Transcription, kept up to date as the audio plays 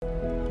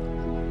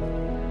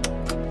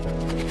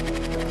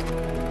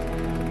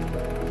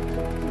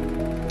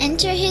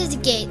Enter his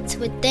gates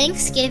with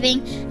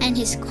thanksgiving and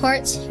his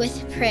courts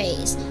with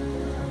praise.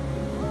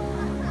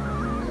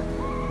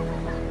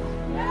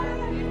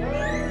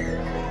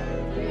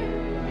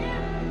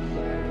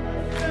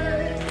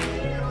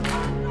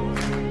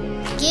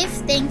 Give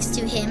thanks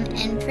to him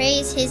and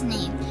praise his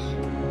name.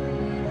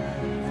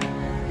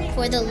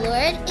 For the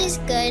Lord is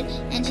good,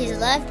 and his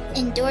love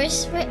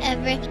endures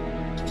forever.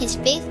 His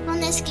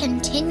faithfulness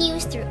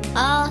continues through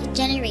all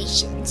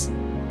generations.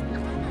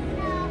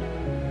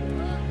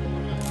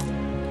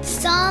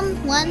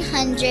 Psalm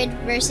 100,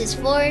 verses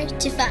 4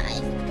 to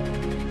 5.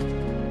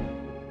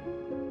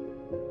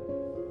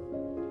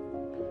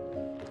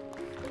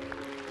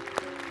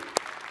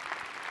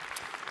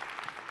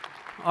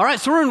 All right,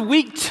 so we're in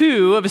week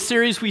 2 of a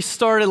series we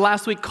started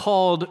last week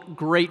called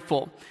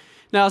Grateful.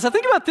 Now, as I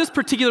think about this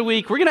particular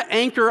week, we're going to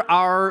anchor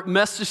our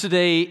message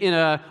today in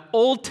an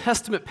Old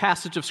Testament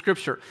passage of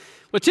Scripture.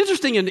 What's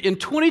interesting, in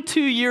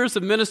 22 years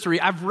of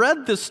ministry, I've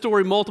read this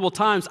story multiple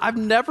times. I've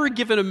never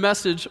given a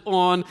message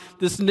on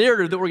this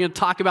narrative that we're going to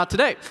talk about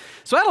today.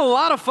 So I had a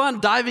lot of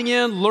fun diving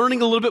in,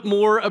 learning a little bit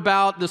more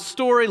about the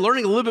story,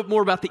 learning a little bit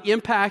more about the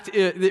impact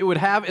it would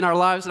have in our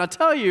lives. And I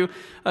tell you,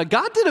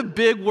 God did a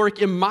big work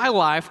in my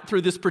life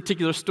through this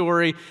particular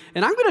story,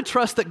 and I'm going to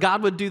trust that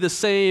God would do the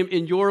same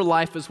in your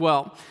life as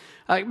well.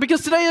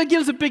 Because today, again,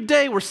 is a big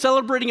day. We're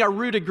celebrating our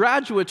Rooted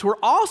graduates. We're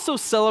also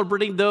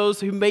celebrating those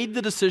who made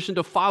the decision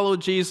to follow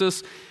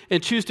Jesus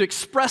and choose to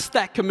express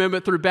that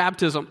commitment through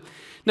baptism.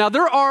 Now,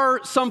 there are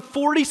some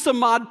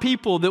 40-some-odd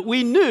people that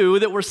we knew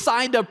that were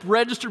signed up,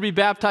 registered to be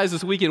baptized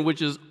this weekend,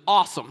 which is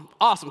awesome.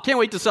 Awesome. Can't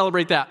wait to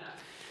celebrate that.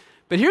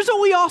 But here's what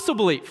we also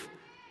believe,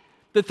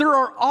 that there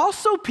are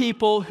also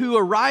people who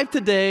arrived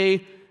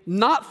today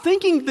not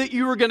thinking that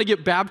you were going to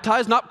get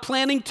baptized, not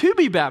planning to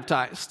be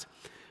baptized.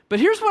 But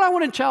here's what I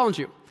want to challenge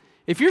you.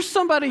 If you're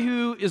somebody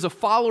who is a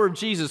follower of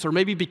Jesus or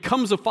maybe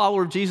becomes a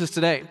follower of Jesus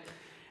today,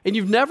 and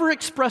you've never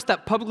expressed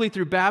that publicly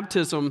through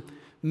baptism,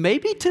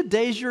 maybe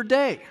today's your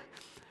day.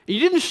 You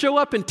didn't show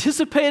up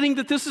anticipating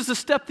that this is a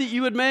step that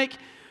you would make,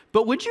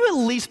 but would you at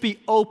least be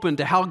open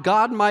to how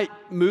God might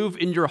move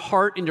in your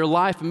heart, in your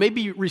life, and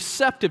maybe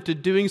receptive to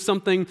doing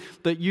something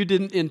that you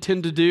didn't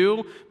intend to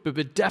do,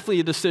 but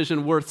definitely a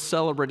decision worth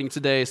celebrating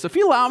today. So if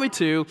you allow me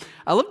to,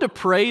 I love to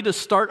pray to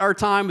start our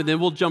time, and then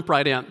we'll jump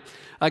right in.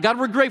 God,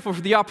 we're grateful for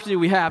the opportunity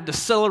we have to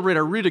celebrate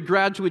our Rooted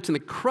graduates and the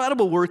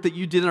incredible work that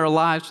you did in our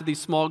lives through these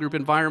small group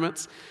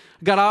environments.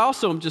 God, I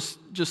also am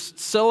just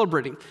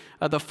celebrating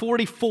the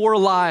 44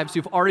 lives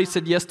who've already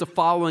said yes to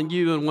following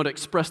you and want to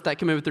express that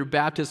commitment through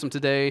baptism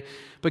today.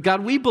 But God,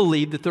 we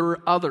believe that there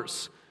are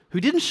others who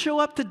didn't show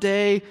up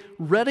today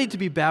ready to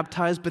be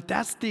baptized, but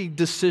that's the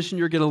decision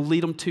you're going to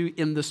lead them to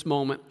in this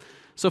moment.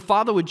 So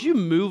Father, would you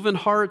move in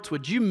hearts?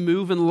 Would you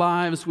move in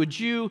lives? Would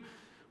you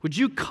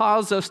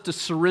cause us to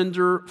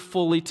surrender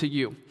fully to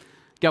you?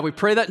 God, we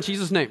pray that in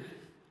Jesus' name.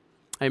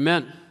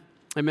 Amen.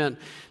 Amen.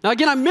 Now,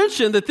 again, I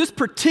mentioned that this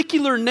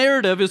particular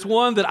narrative is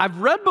one that I've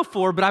read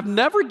before, but I've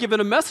never given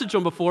a message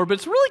on before, but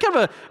it's really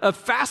kind of a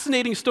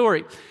fascinating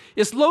story.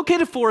 It's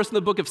located for us in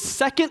the book of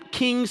 2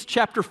 Kings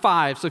chapter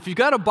 5. So if you've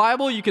got a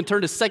Bible, you can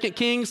turn to 2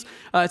 Kings.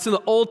 It's in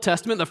the Old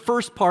Testament, the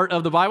first part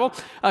of the Bible.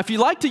 If you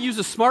like to use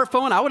a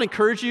smartphone, I would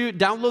encourage you,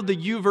 download the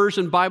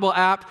YouVersion Bible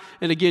app.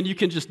 And again, you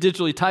can just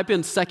digitally type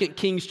in 2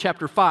 Kings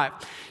chapter 5.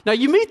 Now,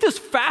 you meet this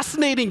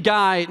fascinating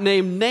guy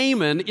named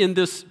Naaman in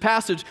this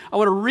passage. I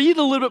want to read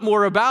a little bit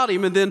more about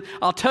him, and then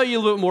I'll tell you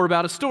a little bit more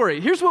about his story.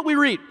 Here's what we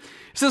read.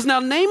 It says, "Now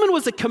Naaman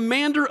was a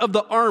commander of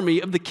the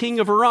army of the king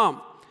of Aram.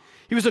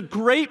 He was a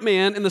great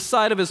man in the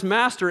sight of his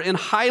master and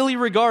highly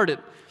regarded,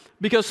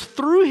 because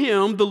through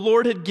him the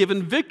Lord had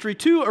given victory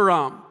to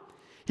Aram.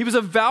 He was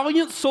a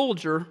valiant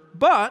soldier,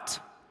 but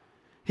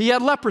he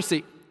had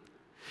leprosy."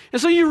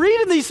 And so you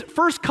read in these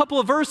first couple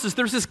of verses,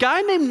 there's this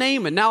guy named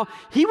Naaman. Now,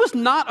 he was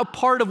not a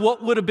part of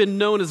what would have been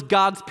known as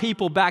God's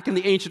people back in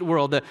the ancient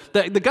world.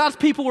 The God's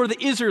people were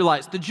the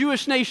Israelites, the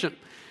Jewish nation.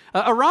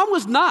 Aram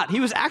was not. He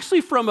was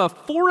actually from a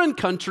foreign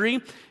country.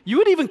 You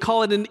would even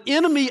call it an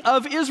enemy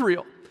of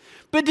Israel.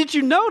 But did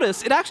you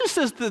notice, it actually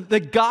says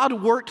that God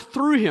worked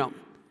through him.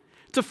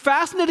 It's a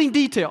fascinating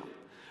detail.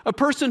 A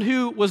person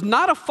who was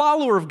not a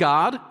follower of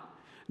God,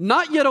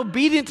 not yet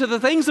obedient to the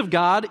things of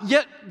God,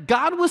 yet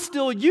God was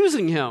still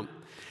using him.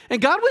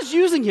 And God was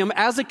using him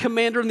as a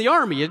commander in the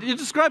army. It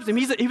describes him.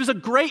 He was a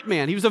great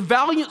man. He was a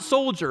valiant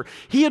soldier.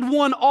 He had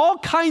won all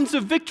kinds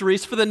of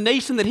victories for the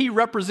nation that he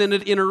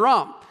represented in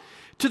Aram.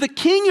 To the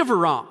king of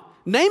Aram,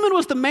 Naaman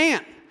was the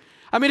man.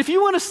 I mean, if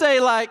you want to say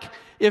like,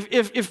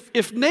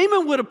 if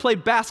Naaman would have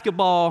played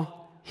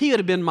basketball, he would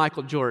have been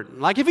Michael Jordan.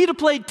 Like if he'd have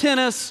played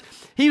tennis,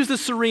 he was the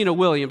Serena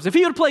Williams. If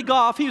he would have played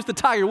golf, he was the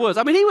Tiger Woods.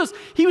 I mean,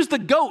 he was the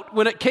GOAT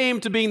when it came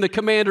to being the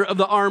commander of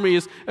the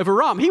armies of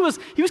Aram. He was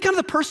kind of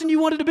the person you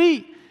wanted to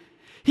be.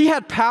 He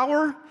had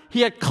power,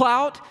 he had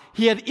clout,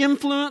 he had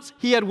influence,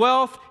 he had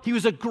wealth. He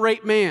was a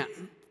great man.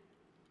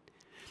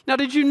 Now,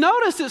 did you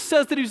notice it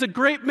says that he was a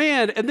great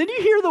man, and then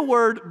you hear the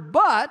word,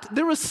 but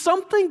there was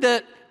something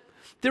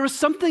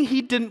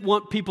he didn't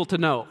want people to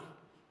know.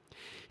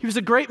 He was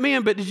a great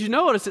man, but did you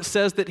notice it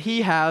says that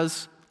he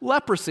has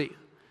leprosy?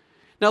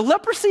 Now,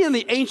 leprosy in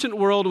the ancient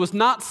world was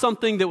not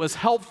something that was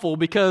helpful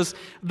because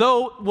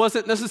though it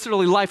wasn't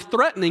necessarily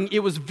life-threatening, it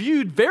was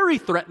viewed very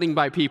threatening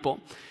by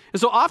people.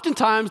 And so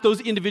oftentimes those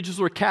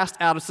individuals were cast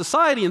out of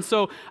society. And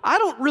so I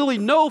don't really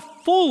know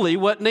fully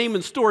what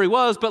Naaman's story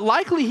was, but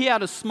likely he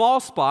had a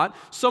small spot,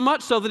 so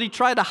much so that he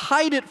tried to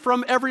hide it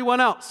from everyone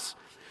else.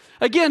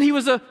 Again, he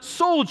was a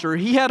soldier.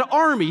 He had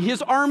army.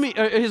 His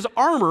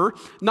armor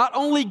not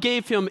only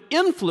gave him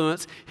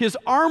influence, his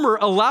armor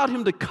allowed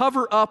him to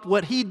cover up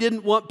what he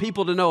didn't want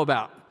people to know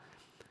about.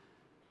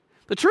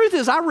 The truth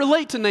is, I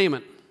relate to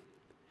Naaman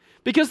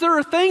because there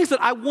are things that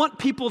I want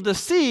people to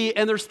see,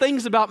 and there's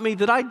things about me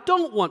that I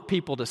don't want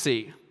people to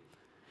see.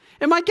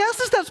 And my guess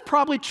is that's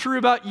probably true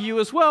about you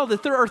as well,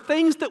 that there are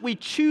things that we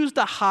choose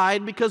to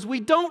hide because we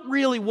don't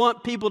really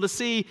want people to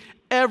see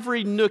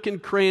every nook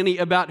and cranny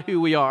about who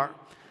we are.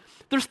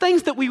 There's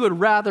things that we would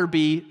rather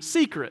be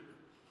secret.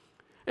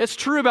 It's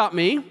true about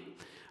me.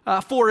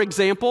 For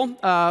example,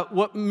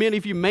 what many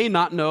of you may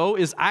not know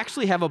is I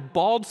actually have a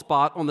bald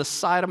spot on the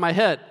side of my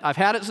head. I've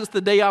had it since the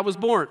day I was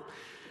born.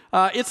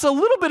 It's a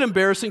little bit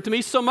embarrassing to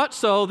me, so much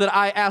so that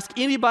I ask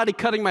anybody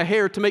cutting my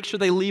hair to make sure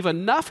they leave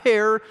enough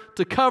hair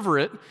to cover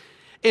it.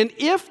 And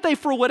if they,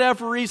 for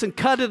whatever reason,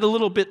 cut it a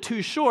little bit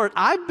too short,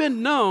 I've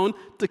been known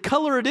to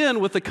color it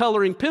in with a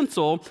coloring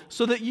pencil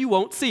so that you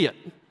won't see it.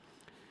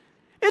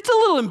 It's a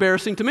little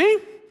embarrassing to me,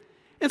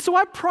 and so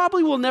I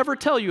probably will never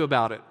tell you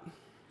about it.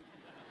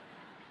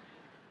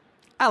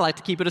 I like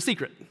to keep it a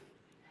secret.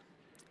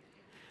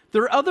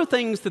 There are other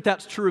things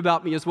that's true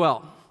about me as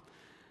well.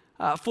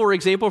 For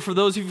example, for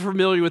those of you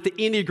familiar with the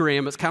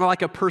Enneagram, it's kind of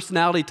like a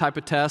personality type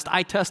of test.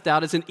 I test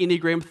out as an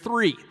Enneagram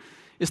 3.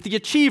 It's the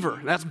achiever.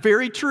 That's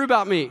very true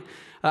about me.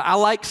 I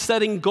like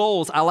setting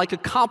goals. I like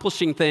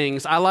accomplishing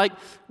things. I like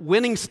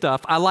winning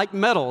stuff. I like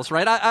medals,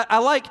 right? I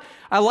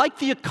like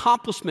the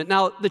accomplishment.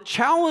 Now, the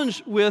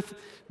challenge with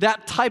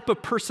that type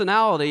of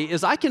personality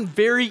is I can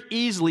very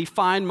easily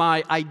find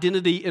my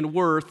identity and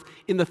worth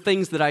in the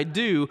things that I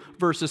do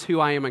versus who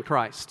I am in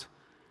Christ.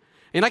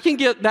 And I can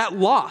get that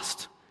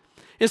lost.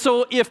 And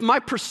so if my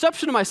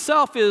perception of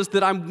myself is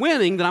that I'm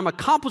winning, that I'm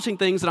accomplishing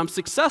things, that I'm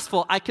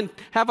successful, I can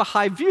have a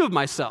high view of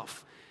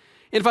myself.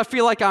 And if I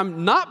feel like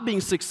I'm not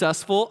being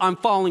successful, I'm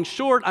falling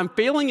short, I'm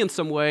failing in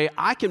some way,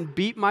 I can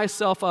beat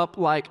myself up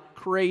like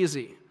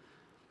crazy.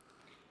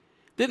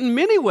 That in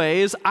many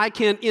ways, I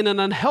can, in an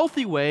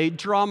unhealthy way,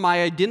 draw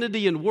my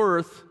identity and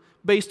worth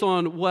based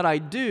on what I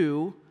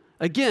do,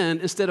 again,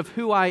 instead of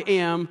who I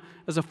am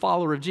as a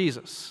follower of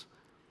Jesus.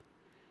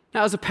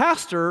 Now, as a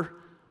pastor,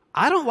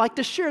 I don't like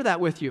to share that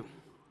with you,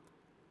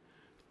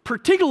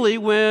 particularly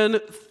when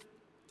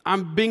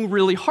I'm being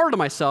really hard on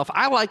myself.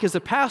 I like, as a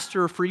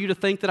pastor, for you to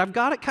think that I've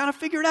got it kind of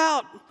figured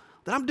out,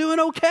 that I'm doing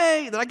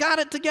okay, that I got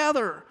it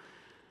together.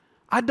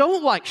 I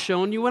don't like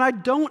showing you when I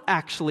don't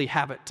actually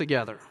have it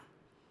together.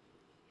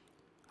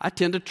 I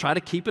tend to try to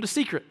keep it a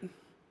secret,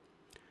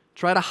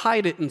 try to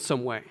hide it in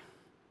some way.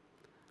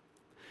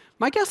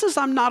 My guess is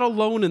I'm not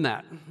alone in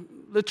that.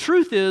 The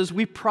truth is,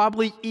 we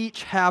probably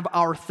each have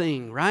our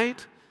thing,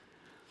 right?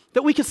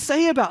 That we could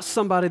say about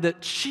somebody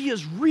that she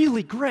is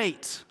really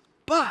great,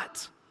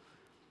 but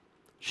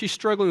she's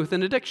struggling with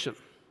an addiction.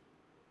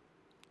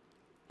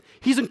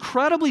 He's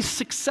incredibly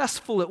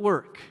successful at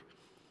work,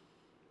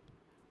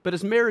 but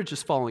his marriage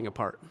is falling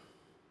apart.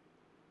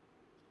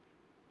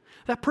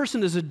 That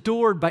person is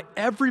adored by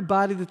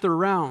everybody that they're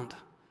around,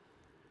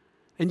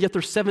 and yet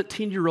their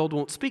 17-year-old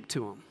won't speak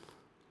to him.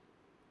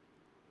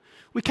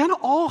 We kind of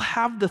all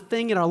have the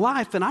thing in our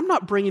life, and I'm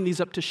not bringing these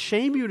up to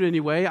shame you in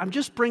any way. I'm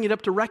just bringing it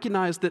up to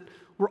recognize that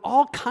we're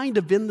all kind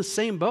of in the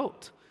same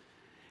boat.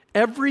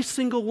 Every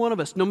single one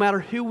of us, no matter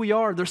who we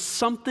are, there's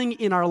something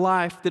in our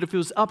life that if it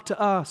was up to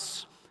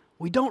us,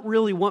 we don't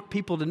really want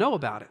people to know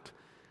about it.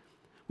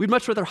 We'd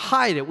much rather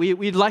hide it.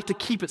 We'd like to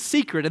keep it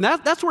secret. And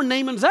that's where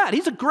Naaman's at.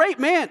 He's a great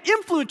man,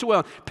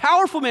 influential,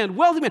 powerful man,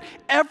 wealthy man.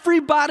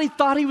 Everybody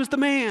thought he was the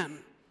man.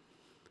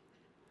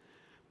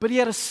 But he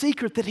had a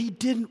secret that he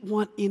didn't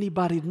want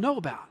anybody to know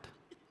about.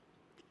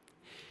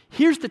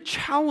 Here's the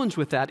challenge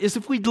with that, is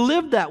if we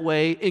live that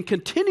way and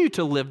continue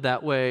to live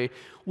that way,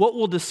 what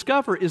we'll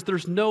discover is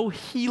there's no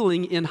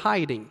healing in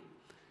hiding.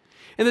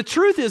 And the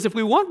truth is, if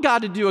we want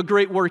God to do a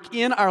great work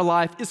in our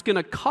life, it's going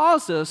to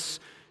cause us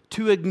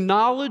to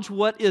acknowledge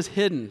what is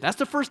hidden. That's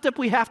the first step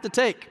we have to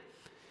take.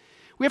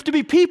 We have to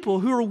be people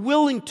who are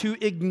willing to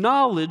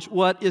acknowledge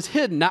what is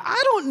hidden. Now,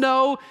 I don't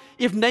know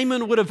if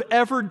Naaman would have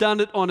ever done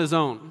it on his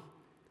own,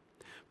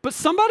 but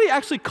somebody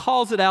actually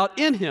calls it out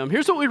in him.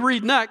 Here's what we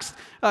read next.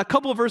 A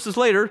couple of verses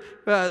later,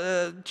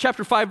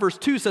 chapter 5, verse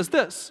 2 says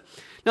this.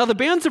 Now, the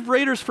bands of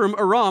raiders from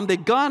Aram,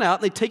 they'd gone out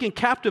and they'd taken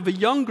captive a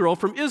young girl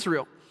from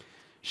Israel.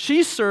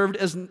 She served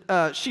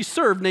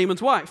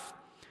Naaman's wife.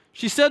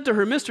 She said to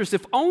her mistress,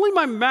 if only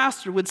my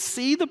master would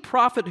see the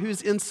prophet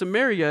who's in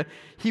Samaria,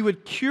 he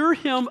would cure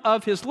him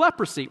of his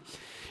leprosy.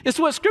 And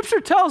so what Scripture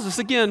tells us,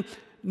 again,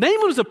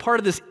 Naaman was a part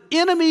of this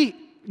enemy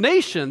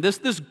nation,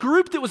 this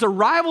group that was a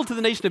rival to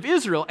the nation of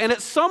Israel. And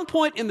at some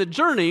point in the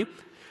journey,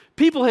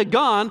 people had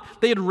gone,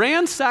 they had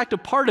ransacked a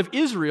part of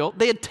Israel.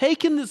 They had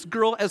taken this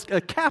girl as a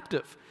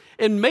captive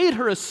and made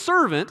her a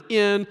servant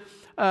in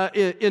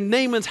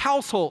Naaman's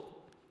household.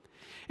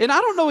 And I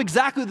don't know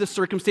exactly the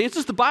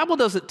circumstances. The Bible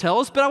doesn't tell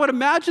us, but I would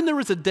imagine there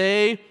was a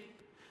day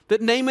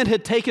that Naaman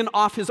had taken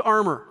off his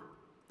armor,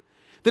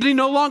 that he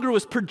no longer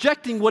was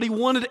projecting what he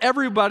wanted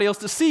everybody else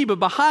to see, but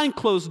behind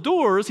closed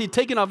doors, he'd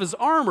taken off his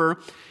armor,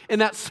 and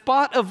that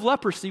spot of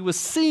leprosy was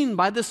seen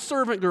by this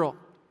servant girl.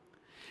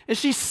 And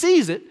she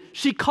sees it,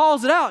 she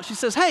calls it out. She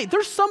says, hey,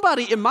 there's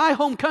somebody in my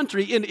home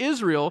country, in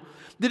Israel,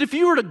 that if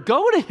you were to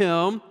go to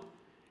him,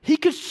 he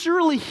could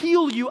surely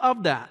heal you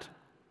of that.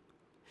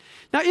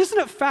 Now, isn't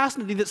it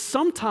fascinating that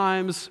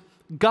sometimes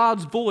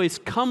God's voice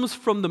comes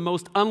from the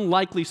most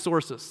unlikely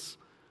sources?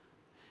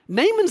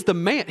 Naaman's the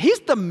man.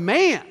 He's the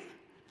man.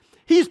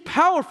 He's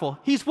powerful.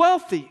 He's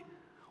wealthy.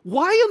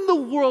 Why in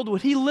the world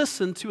would he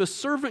listen to a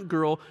servant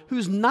girl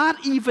who's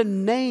not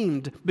even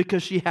named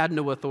because she had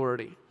no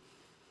authority?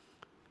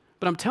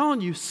 But I'm telling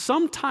you,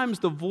 sometimes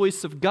the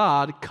voice of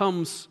God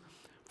comes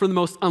from the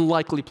most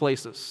unlikely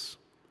places.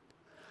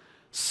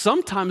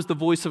 Sometimes the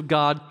voice of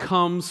God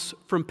comes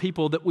from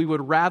people that we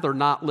would rather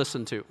not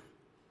listen to.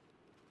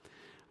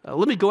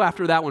 Let me go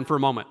after that one for a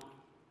moment.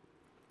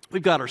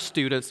 We've got our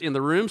students in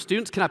the room.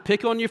 Students, can I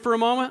pick on you for a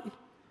moment?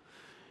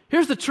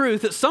 Here's the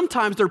truth, that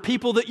sometimes there are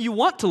people that you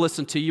want to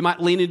listen to. You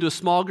might lean into a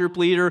small group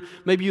leader.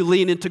 Maybe you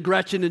lean into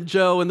Gretchen and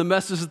Joe and the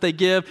messages they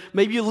give.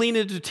 Maybe you lean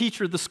into a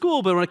teacher at the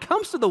school. But when it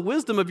comes to the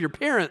wisdom of your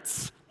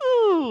parents,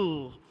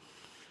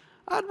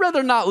 I'd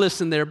rather not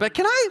listen there. But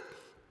can I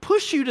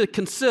push you to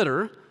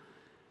consider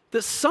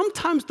that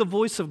sometimes the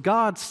voice of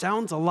God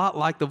sounds a lot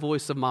like the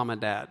voice of mom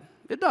and dad?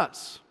 It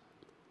does.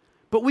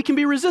 But we can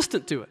be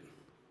resistant to it.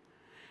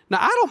 Now,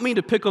 I don't mean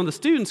to pick on the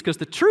students, because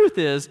the truth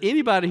is,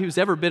 anybody who's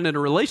ever been in a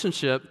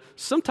relationship,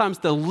 sometimes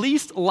the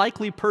least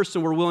likely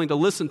person we're willing to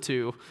listen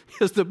to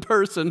is the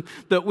person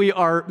that we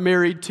are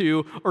married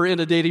to or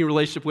in a dating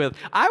relationship with.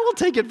 I will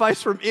take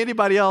advice from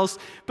anybody else,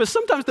 but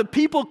sometimes the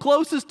people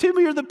closest to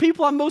me are the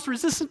people I'm most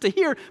resistant to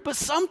hear, but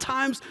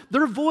sometimes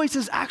their voice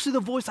is actually the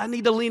voice I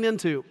need to lean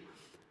into.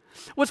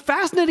 What's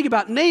fascinating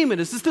about Naaman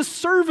is this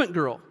servant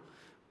girl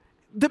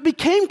that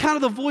became kind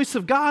of the voice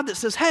of God that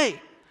says,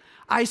 hey,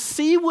 I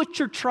see what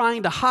you're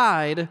trying to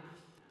hide.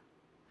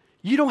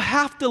 You don't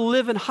have to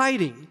live in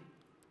hiding.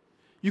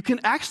 You can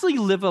actually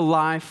live a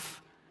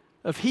life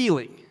of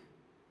healing.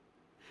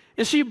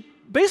 And she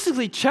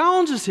basically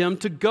challenges him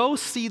to go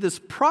see this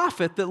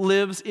prophet that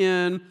lives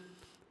in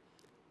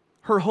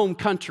her home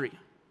country.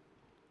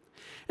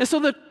 And so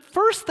the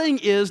first thing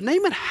is,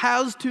 Naaman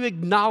has to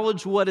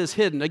acknowledge what is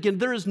hidden. Again,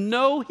 there is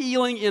no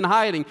healing in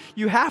hiding.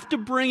 You have to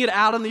bring it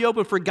out in the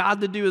open for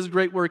God to do his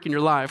great work in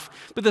your life.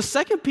 But the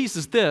second piece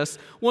is this: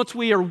 once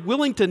we are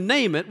willing to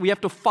name it, we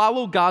have to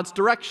follow God's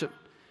direction.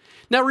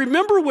 Now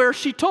remember where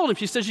she told him.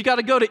 She says, you got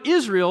to go to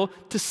Israel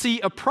to see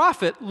a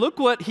prophet. Look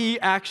what he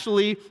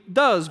actually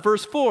does.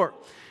 Verse 4.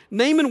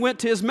 Naaman went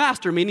to his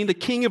master, meaning the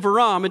king of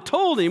Aram, and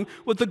told him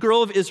what the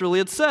girl of Israel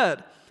had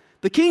said.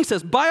 The king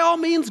says, by all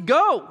means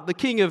go, the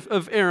king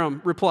of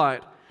Aram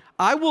replied.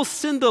 I will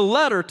send a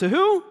letter to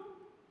who?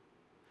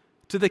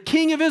 To the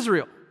king of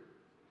Israel.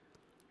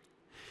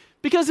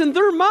 Because in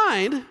their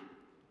mind,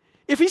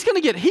 if he's going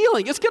to get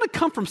healing, it's going to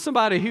come from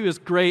somebody who is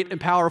great and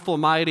powerful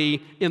and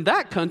mighty in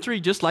that country,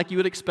 just like you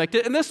would expect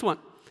it in this one.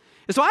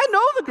 And so I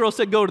know the girl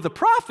said go to the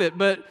prophet,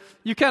 but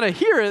you kind of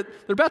hear it,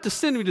 they're about to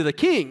send me to the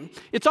king.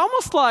 It's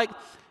almost like,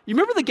 you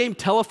remember the game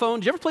Telephone?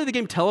 Did you ever play the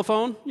game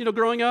Telephone,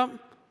 growing up?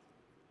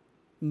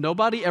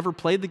 Nobody ever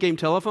played the game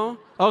Telephone?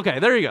 Okay,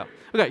 there you go.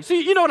 Okay, so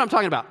you know what I'm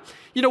talking about.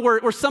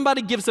 Where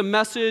somebody gives a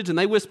message and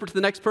they whisper to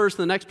the next person,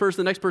 the next person,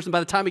 the next person.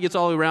 By the time it gets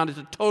all the way around, it's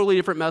a totally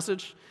different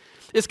message.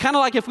 It's kind of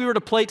like if we were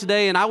to play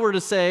today and I were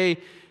to say,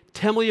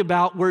 tell me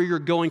about where you're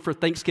going for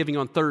Thanksgiving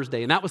on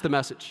Thursday. And that was the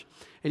message.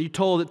 And you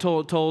told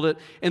it.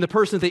 And the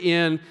person at the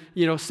end,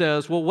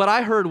 says, well, what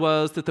I heard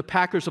was that the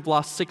Packers have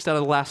lost 6 out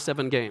of the last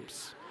 7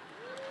 games.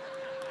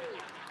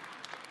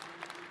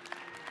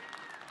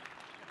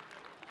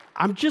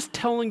 I'm just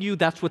telling you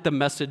that's what the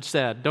message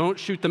said. Don't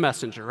shoot the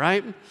messenger,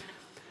 right?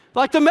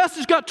 Like the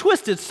message got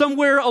twisted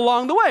somewhere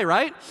along the way,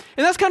 right?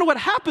 And that's kind of what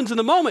happens in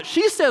the moment.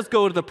 She says,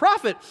 go to the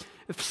prophet.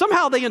 If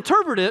somehow they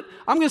interpret it,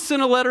 I'm going to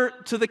send a letter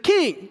to the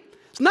king.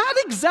 It's not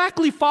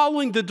exactly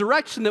following the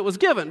direction that was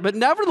given, but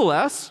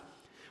nevertheless,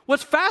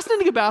 what's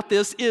fascinating about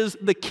this is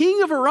the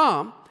king of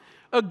Aram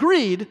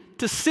agreed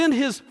to send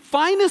his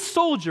finest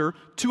soldier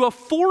to a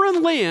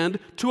foreign land,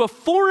 to a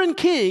foreign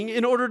king,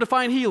 in order to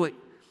find healing.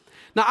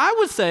 Now, I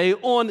would say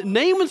on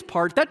Naaman's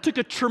part, that took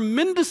a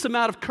tremendous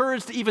amount of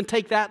courage to even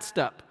take that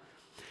step,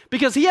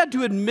 because he had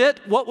to admit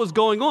what was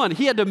going on.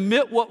 He had to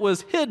admit what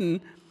was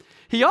hidden.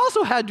 He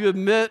also had to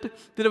admit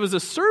that it was a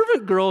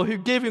servant girl who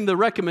gave him the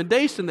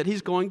recommendation that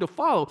he's going to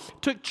follow.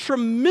 It took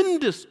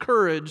tremendous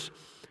courage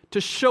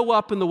to show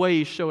up in the way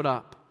he showed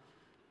up.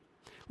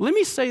 Let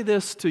me say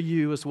this to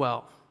you as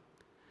well.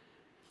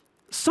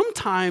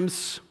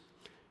 Sometimes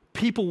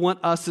people want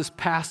us as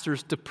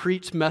pastors to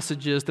preach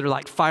messages that are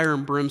like fire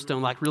and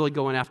brimstone, like really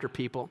going after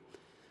people.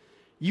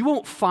 you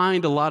won't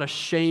find a lot of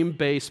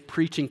shame-based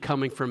preaching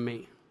coming from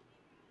me.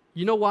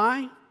 You know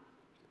why?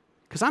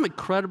 Because I'm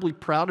incredibly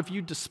proud of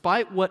you,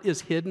 despite what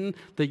is hidden,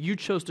 that you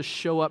chose to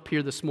show up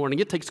here this morning.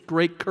 It takes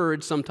great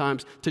courage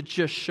sometimes to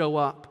just show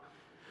up.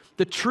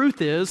 The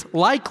truth is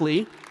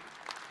likely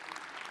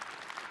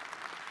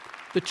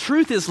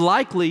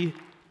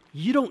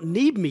you don't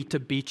need me to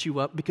beat you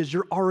up because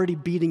you're already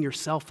beating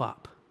yourself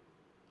up.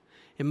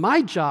 And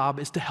my job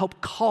is to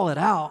help call it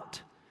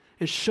out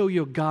and show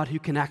you a God who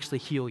can actually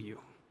heal you.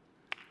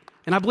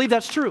 And I believe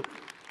that's true.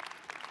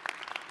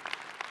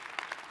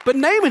 But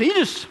Naaman,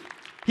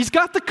 he's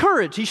got the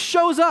courage. He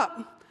shows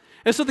up.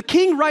 And so the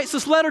king writes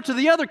this letter to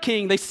the other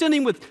king. They send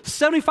him with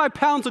 75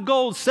 pounds of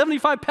gold,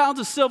 75 pounds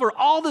of silver,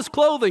 all this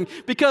clothing,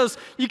 because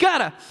you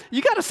gotta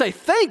say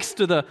thanks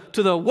to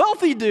the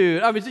wealthy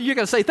dude. I mean, you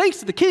gotta say thanks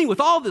to the king with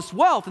all this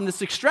wealth and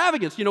this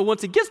extravagance,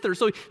 once he gets there.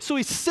 So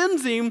he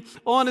sends him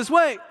on his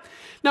way.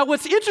 Now,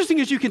 what's interesting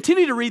is you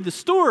continue to read the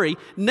story.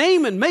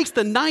 Naaman makes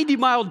the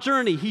 90-mile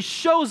journey. He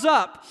shows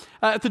up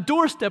at the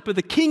doorstep of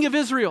the king of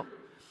Israel.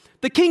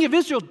 The king of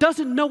Israel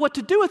doesn't know what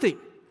to do with him.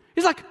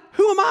 He's like,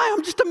 who am I?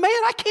 I'm just a man.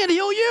 I can't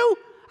heal you.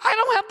 I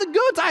don't have the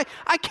goods.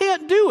 I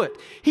can't do it.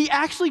 He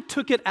actually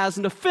took it as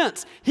an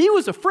offense. He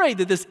was afraid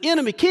that this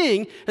enemy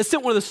king had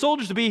sent one of the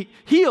soldiers to be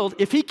healed.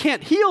 If he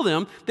can't heal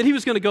them, that he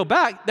was going to go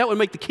back. That would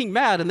make the king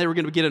mad, and they were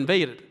going to get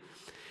invaded.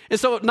 And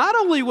so not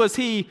only was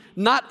he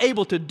not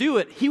able to do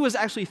it, he was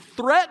actually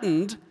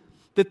threatened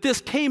that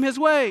this came his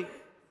way.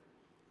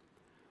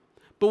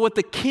 But what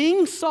the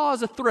king saw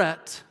as a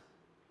threat,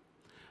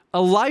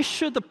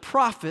 Elisha the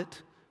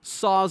prophet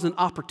saw as an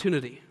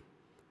opportunity.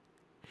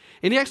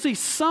 And he actually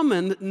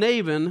summoned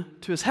Naaman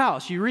to his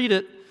house. You read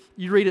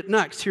it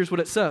next. Here's what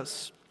it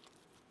says.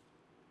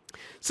 It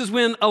says,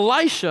 when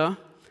Elisha,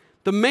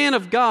 the man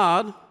of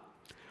God,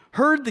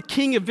 heard the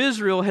king of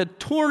Israel had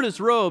torn his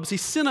robes, he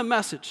sent a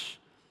message.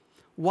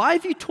 Why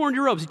have you torn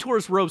your robes? He tore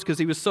his robes because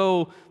he was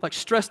so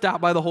stressed out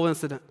by the whole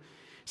incident.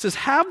 He says,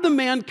 have the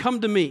man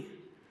come to me,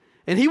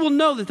 and he will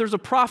know that there's a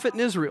prophet in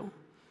Israel.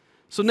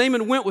 So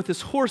Naaman went with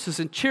his horses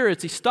and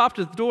chariots. He stopped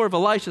at the door of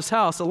Elisha's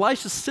house.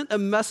 Elisha sent a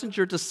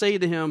messenger to say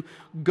to him,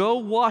 go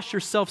wash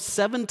yourself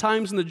 7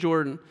 times in the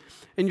Jordan,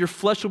 and your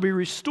flesh will be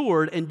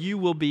restored, and you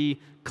will be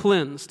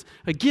cleansed.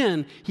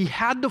 Again, he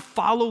had to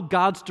follow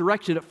God's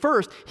direction. At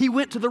first, he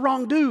went to the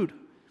wrong dude.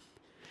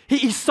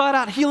 He sought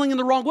out healing in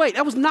the wrong way.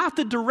 That was not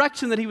the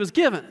direction that he was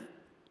given.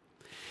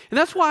 And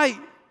that's why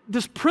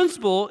this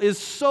principle is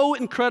so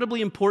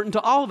incredibly important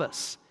to all of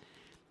us.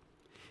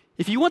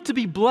 If you want to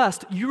be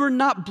blessed, you are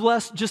not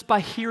blessed just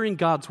by hearing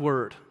God's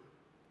word.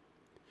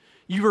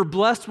 You are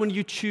blessed when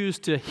you choose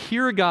to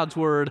hear God's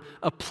word,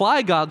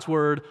 apply God's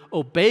word,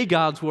 obey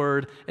God's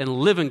word, and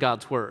live in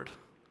God's word.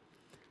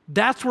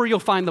 That's where you'll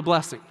find the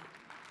blessing.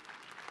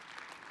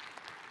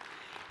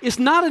 It's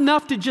not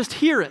enough to just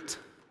hear it.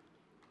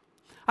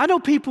 I know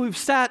people who've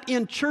sat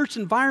in church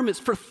environments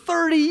for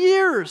 30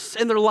 years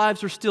and their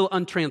lives are still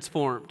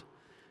untransformed.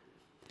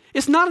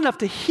 It's not enough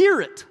to hear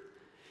it.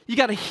 You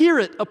got to hear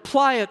it,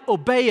 apply it,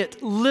 obey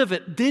it, live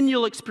it. Then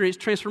you'll experience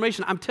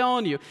transformation. I'm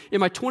telling you, in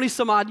my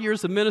 20-some-odd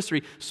years of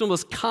ministry, some of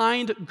the most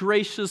kind,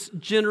 gracious,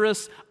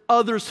 generous,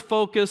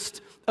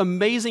 others-focused,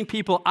 amazing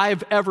people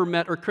I've ever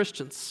met are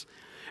Christians.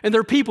 And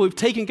they're people who've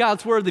taken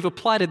God's word, they've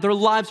applied it. Their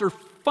lives are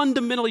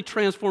fundamentally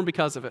transformed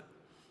because of it.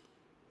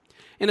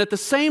 And at the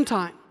same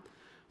time,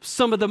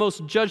 some of the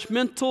most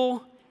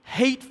judgmental,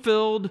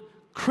 hate-filled,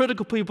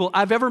 critical people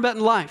I've ever met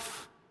in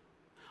life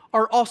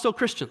are also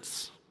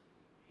Christians.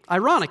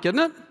 Ironic, isn't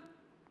it?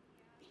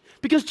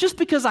 Because just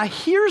because I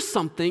hear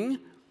something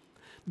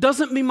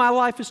doesn't mean my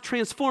life is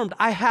transformed.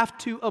 I have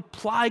to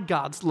apply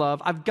God's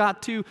love. I've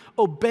got to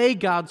obey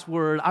God's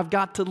word. I've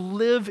got to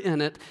live in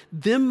it.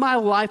 Then my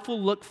life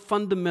will look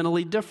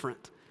fundamentally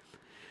different.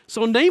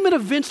 So Naaman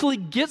eventually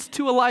gets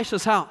to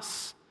Elisha's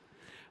house.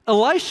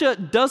 Elisha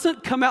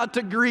doesn't come out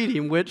to greet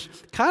him, which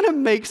kind of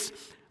makes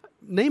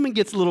Naaman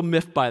gets a little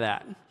miffed by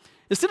that.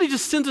 Instead, he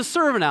just sends a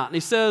servant out and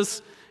he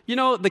says,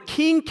 the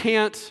king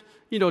can't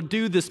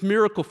do this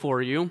miracle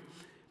for you.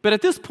 But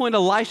at this point,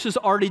 Elisha's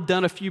already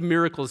done a few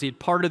miracles. He had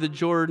parted the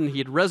Jordan. He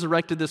had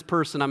resurrected this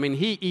person. I mean,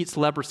 he eats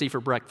leprosy for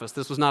breakfast.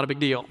 This was not a big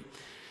deal.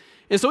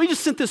 And so he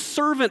just sent this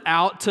servant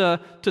out to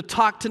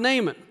talk to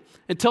Naaman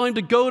and tell him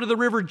to go to the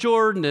river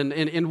Jordan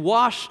and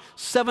wash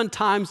 7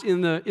 times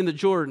in the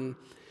Jordan.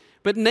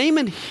 But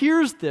Naaman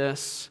hears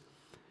this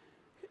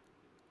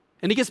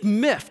and he gets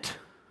miffed.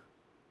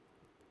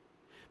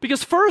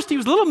 Because first, he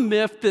was a little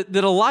miffed that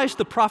Elisha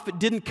the prophet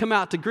didn't come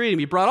out to greet him.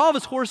 He brought all of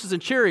his horses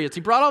and chariots.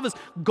 He brought all of his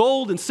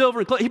gold and silver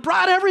and clothes. He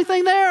brought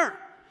everything there.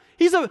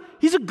 He's a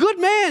good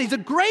man. He's a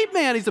great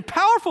man. He's a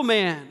powerful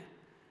man.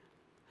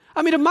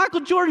 I mean, if Michael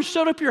Jordan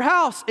showed up at your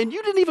house and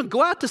you didn't even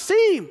go out to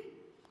see him,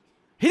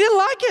 he didn't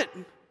like it.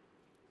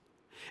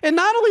 And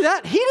not only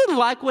that, he didn't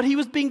like what he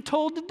was being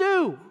told to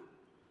do.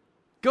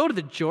 Go to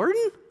the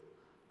Jordan?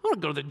 I don't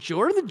want to go to the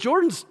Jordan. The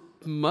Jordan's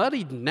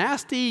muddy,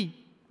 nasty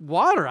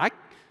water.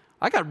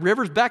 I got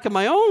rivers back in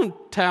my own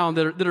town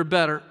that are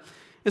better.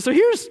 And so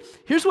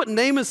here's what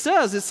Naaman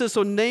says. It says,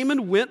 so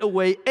Naaman went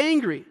away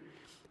angry.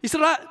 He said,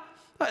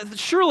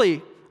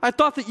 surely I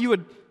thought that you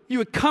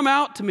would come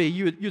out to me,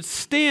 you'd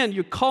stand,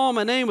 you'd call on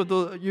the name of the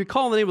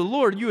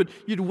Lord,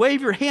 you'd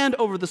wave your hand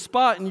over the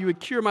spot and you would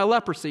cure my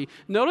leprosy.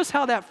 Notice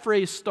how that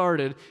phrase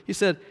started. He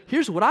said,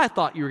 here's what I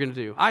thought you were going to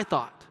do. I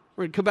thought.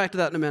 We're going to come back to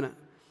that in a minute.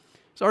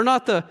 So are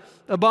not the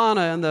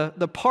Abana and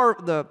the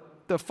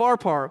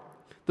Pharpar,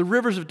 the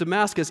rivers of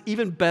Damascus,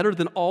 even better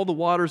than all the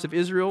waters of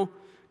Israel?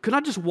 Could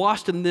I just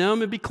wash in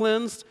them and be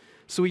cleansed?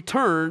 So he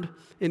turned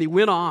and he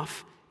went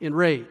off in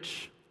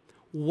rage.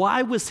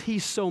 Why was he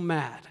so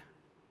mad?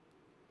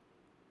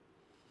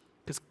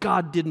 Because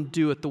God didn't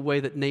do it the way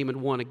that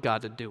Naaman wanted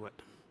God to do it.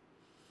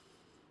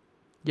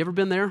 You ever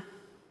been there?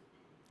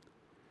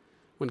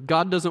 When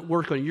God doesn't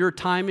work on your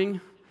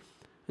timing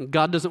and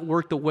God doesn't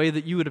work the way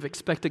that you would have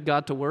expected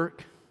God to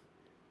work?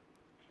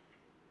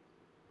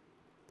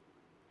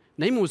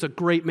 Naaman was a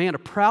great man, a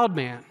proud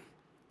man.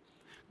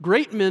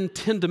 Great men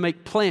tend to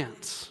make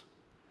plans.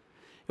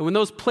 And when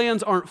those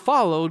plans aren't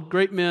followed,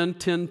 great men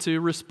tend to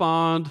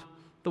respond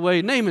the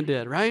way Naaman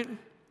did, right?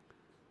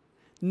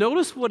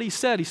 Notice what he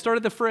said. He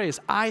started the phrase,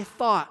 I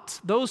thought.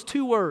 Those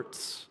two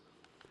words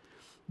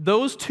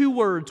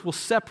will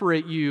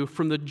separate you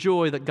from the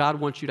joy that God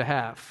wants you to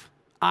have.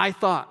 I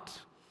thought.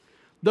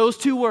 Those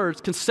two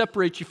words can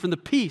separate you from the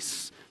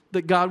peace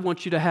that God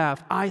wants you to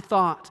have. I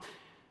thought.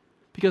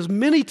 Because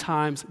many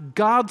times,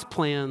 God's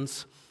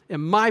plans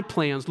and my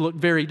plans look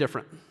very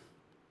different.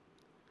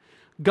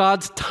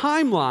 God's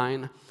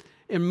timeline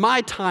and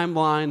my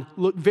timeline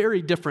look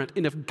very different.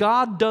 And if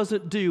God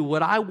doesn't do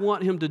what I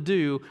want him to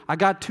do, I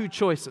got two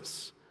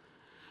choices.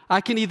 I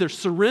can either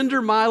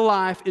surrender my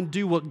life and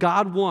do what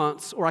God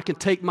wants, or I can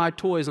take my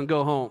toys and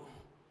go home.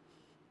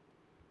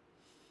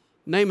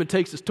 Naaman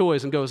takes his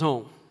toys and goes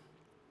home.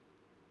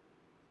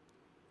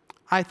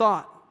 I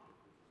thought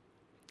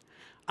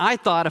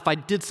if I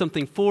did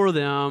something for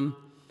them,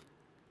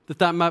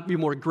 that might be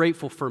more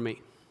grateful for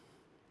me.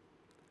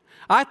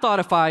 I thought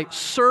if I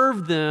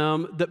served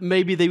them, that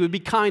maybe they would be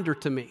kinder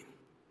to me.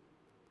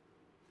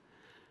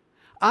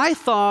 I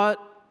thought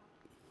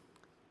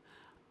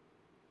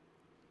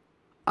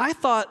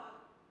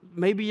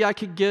maybe I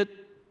could get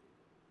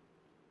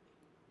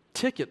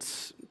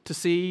tickets to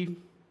see,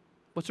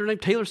 what's her name?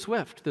 Taylor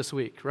Swift this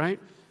week, right?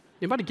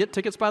 Anybody get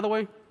tickets, by the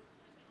way?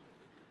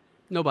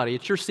 Nobody.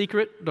 It's your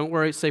secret. Don't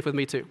worry, it's safe with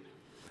me too.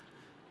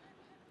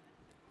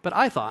 But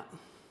I thought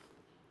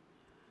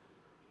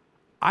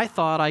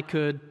I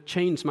could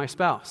change my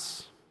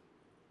spouse.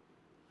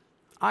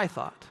 I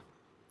thought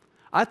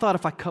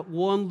if I cut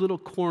one little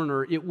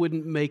corner, it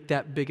wouldn't make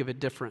that big of a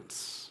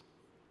difference.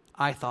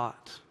 I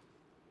thought.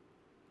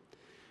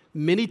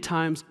 Many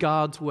times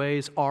God's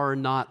ways are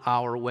not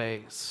our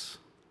ways.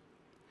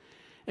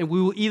 And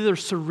we will either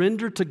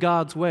surrender to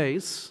God's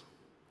ways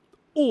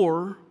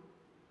or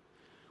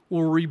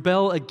we'll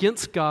rebel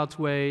against God's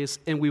ways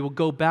and we will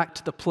go back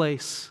to the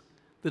place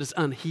that is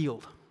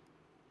unhealed.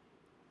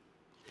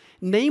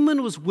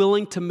 Naaman was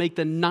willing to make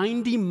the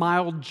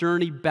 90-mile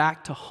journey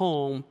back to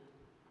home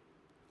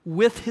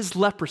with his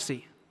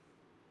leprosy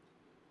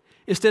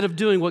instead of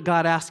doing what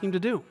God asked him to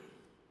do.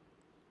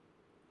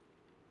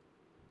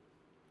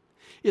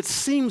 It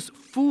seems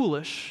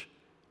foolish,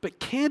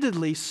 but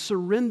candidly,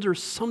 surrender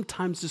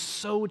sometimes is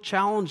so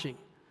challenging.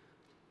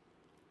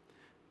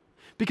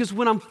 Because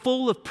when I'm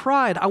full of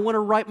pride, I want to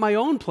write my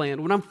own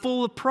plan. When I'm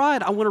full of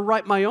pride, I want to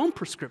write my own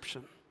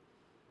prescription.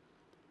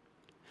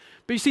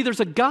 But you see, there's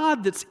a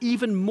God that's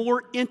even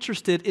more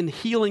interested in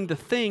healing the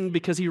thing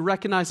because he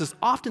recognizes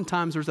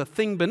oftentimes there's a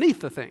thing beneath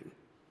the thing.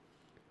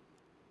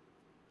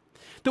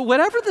 That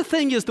whatever the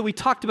thing is that we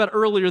talked about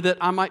earlier that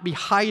I might be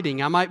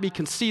hiding, I might be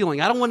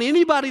concealing, I don't want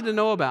anybody to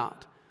know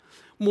about.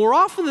 More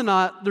often than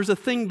not, there's a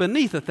thing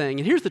beneath a thing.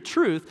 And here's the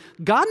truth.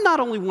 God not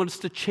only wants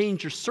to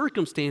change your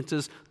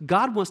circumstances,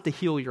 God wants to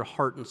heal your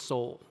heart and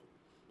soul.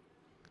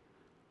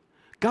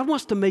 God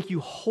wants to make you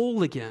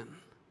whole again.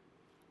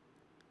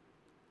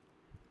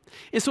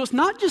 And so it's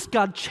not just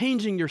God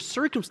changing your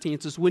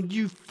circumstances. When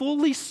you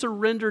fully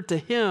surrender to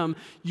him,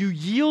 you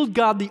yield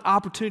God the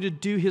opportunity to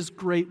do his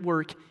great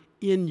work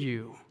in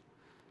you.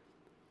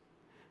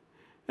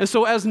 And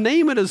so as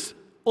Naaman is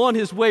on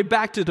his way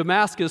back to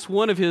Damascus,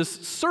 one of his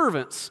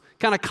servants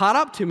kind of caught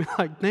up to me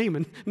like,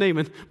 Naaman,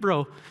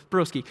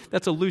 broski.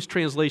 That's a loose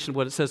translation of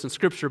what it says in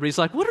Scripture. But he's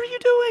like, what are you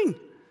doing?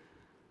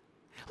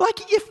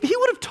 Like, if he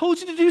would have told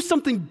you to do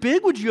something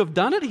big, would you have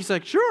done it? He's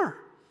like, sure.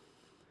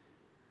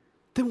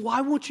 Then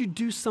why won't you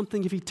do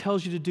something if he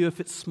tells you to do if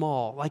it's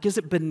small? Like, is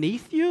it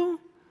beneath you?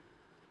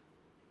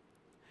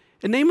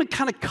 And Naaman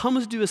kind of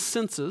comes to his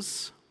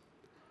senses,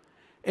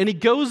 and he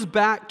goes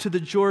back to the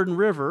Jordan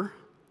River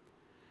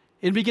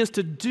and begins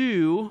to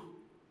do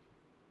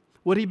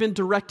what he'd been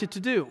directed to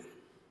do.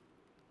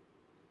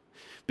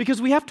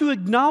 Because we have to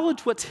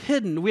acknowledge what's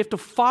hidden. We have to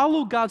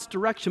follow God's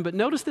direction. But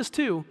notice this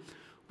too.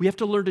 We have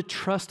to learn to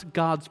trust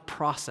God's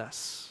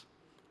process.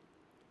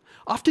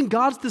 Often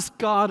God's this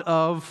God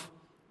of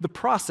the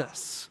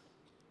process.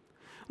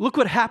 Look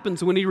what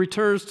happens when he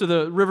returns to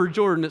the River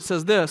Jordan. It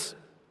says this.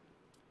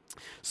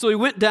 So he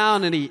went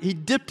down and he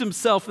dipped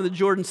himself in the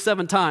Jordan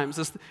 7 times,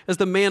 as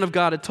the man of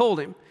God had told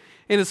him.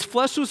 And his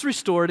flesh was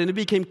restored, and it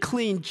became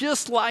clean,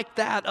 just like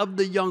that of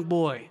the young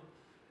boy.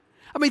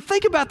 I mean,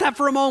 think about that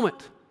for a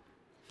moment.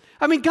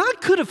 I mean, God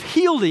could have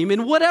healed him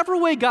in whatever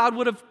way God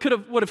would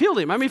have healed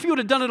him. I mean, if he would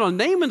have done it on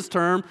Naaman's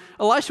term,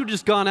 Elisha would have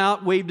just gone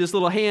out, waved his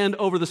little hand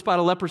over the spot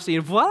of leprosy,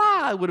 and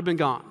voila, it would have been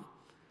gone.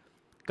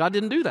 God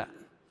didn't do that.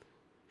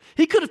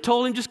 He could have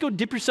told him, just go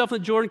dip yourself in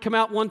the Jordan, come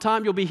out one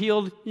time, you'll be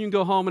healed, you can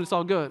go home, and it's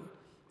all good.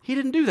 He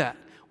didn't do that.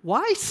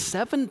 Why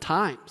 7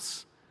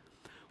 times?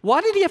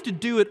 Why did he have to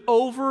do it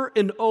over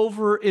and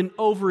over and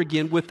over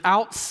again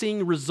without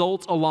seeing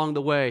results along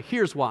the way?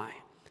 Here's why.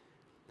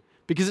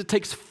 Because it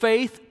takes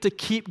faith to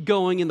keep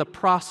going in the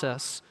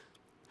process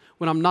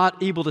when I'm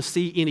not able to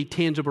see any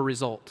tangible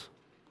result.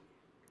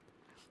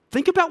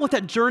 Think about what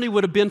that journey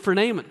would have been for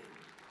Naaman.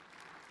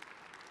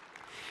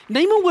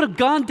 Naaman would have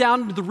gone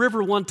down into the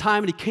river one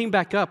time and he came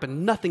back up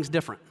and nothing's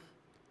different.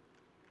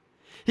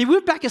 He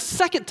went back a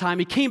second time,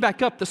 he came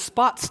back up, the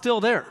spot's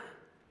still there.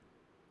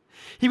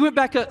 He went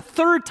back a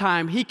third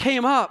time, he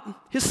came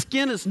up, his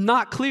skin is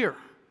not clear.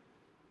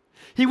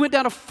 He went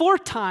down a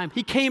 4th time,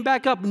 he came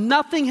back up,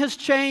 nothing has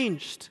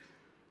changed.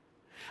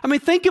 I mean,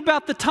 think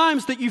about the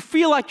times that you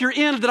feel like you're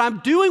in, that I'm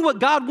doing what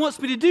God wants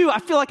me to do. I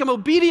feel like I'm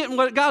obedient in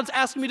what God's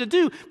asking me to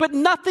do, but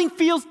nothing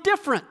feels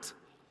different.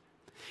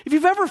 If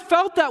you've ever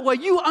felt that way,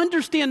 you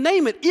understand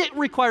Naaman. It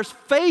requires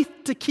faith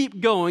to keep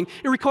going.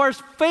 It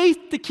requires faith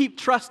to keep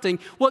trusting.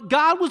 What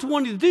God was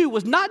wanting to do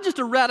was not just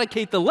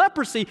eradicate the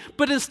leprosy,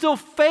 but instill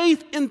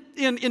faith in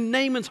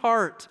Naaman's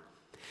heart.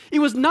 It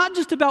was not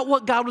just about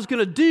what God was going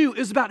to do, it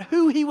was about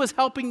who he was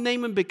helping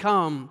Naaman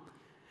become.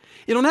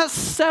 And on that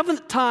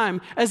 7th time,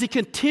 as he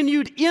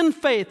continued in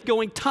faith,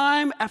 going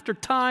time after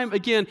time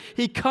again,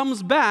 he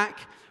comes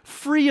back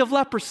free of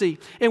leprosy.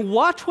 And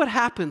watch what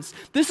happens.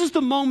 This is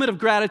the moment of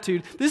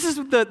gratitude. This is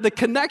the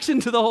connection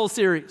to the whole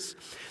series.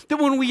 That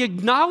when we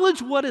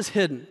acknowledge what is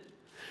hidden,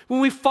 when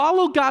we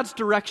follow God's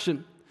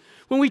direction,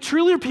 when we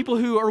truly are people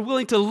who are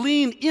willing to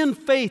lean in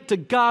faith to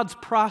God's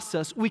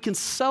process, we can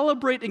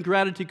celebrate in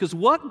gratitude, because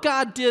what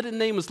God did in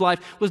Naaman's life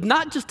was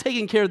not just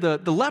taking care of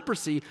the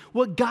leprosy.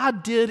 What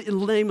God did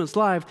in Naaman's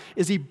life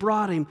is he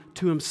brought him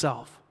to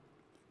himself.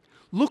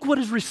 Look what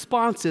his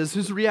response is,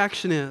 his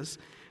reaction is.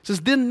 It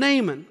says, then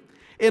Naaman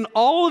and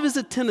all of his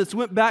attendants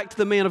went back to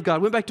the man of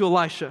God, went back to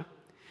Elisha.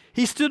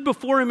 He stood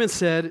before him and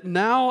said,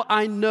 now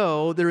I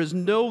know there is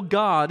no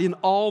God in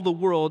all the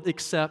world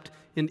except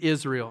in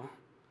Israel.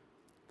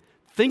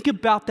 Think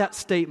about that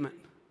statement.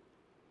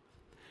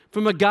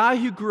 From a guy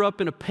who grew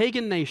up in a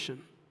pagan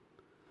nation,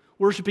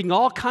 worshiping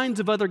all kinds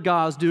of other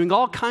gods, doing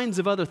all kinds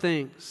of other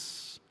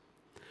things.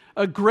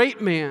 A great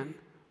man,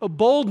 a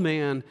bold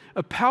man,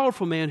 a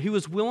powerful man who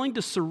was willing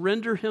to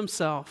surrender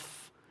himself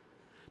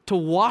to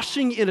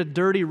washing in a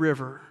dirty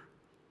river.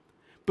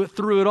 But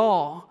through it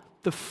all,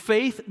 the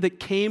faith that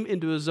came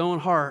into his own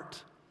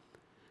heart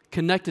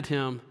connected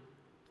him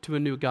to a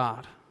new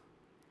God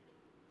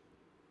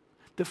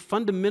that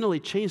fundamentally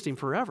changed him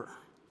forever.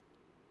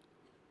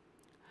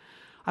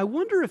 I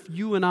wonder if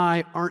you and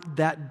I aren't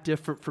that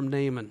different from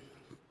Naaman.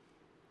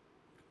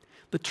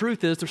 The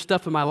truth is, there's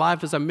stuff in my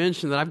life, as I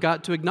mentioned, that I've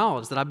got to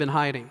acknowledge that I've been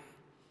hiding.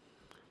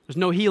 There's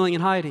no healing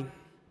in hiding.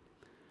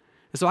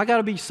 And so I got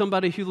to be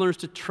somebody who learns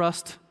to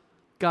trust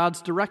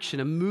God's direction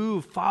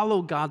and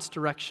follow God's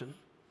direction.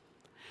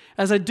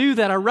 As I do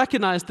that, I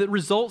recognize that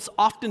results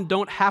often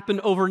don't happen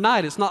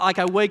overnight. It's not like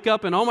I wake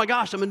up and, oh my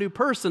gosh, I'm a new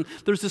person.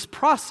 There's this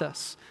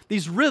process,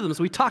 these rhythms.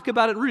 We talk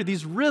about it in Root,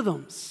 these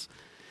rhythms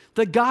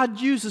that God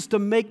uses to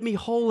make me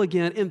whole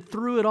again. And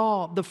through it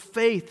all, the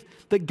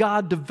faith that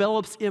God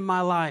develops in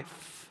my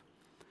life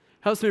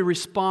helps me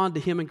respond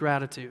to Him in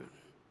gratitude.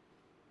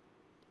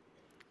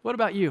 What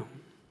about you?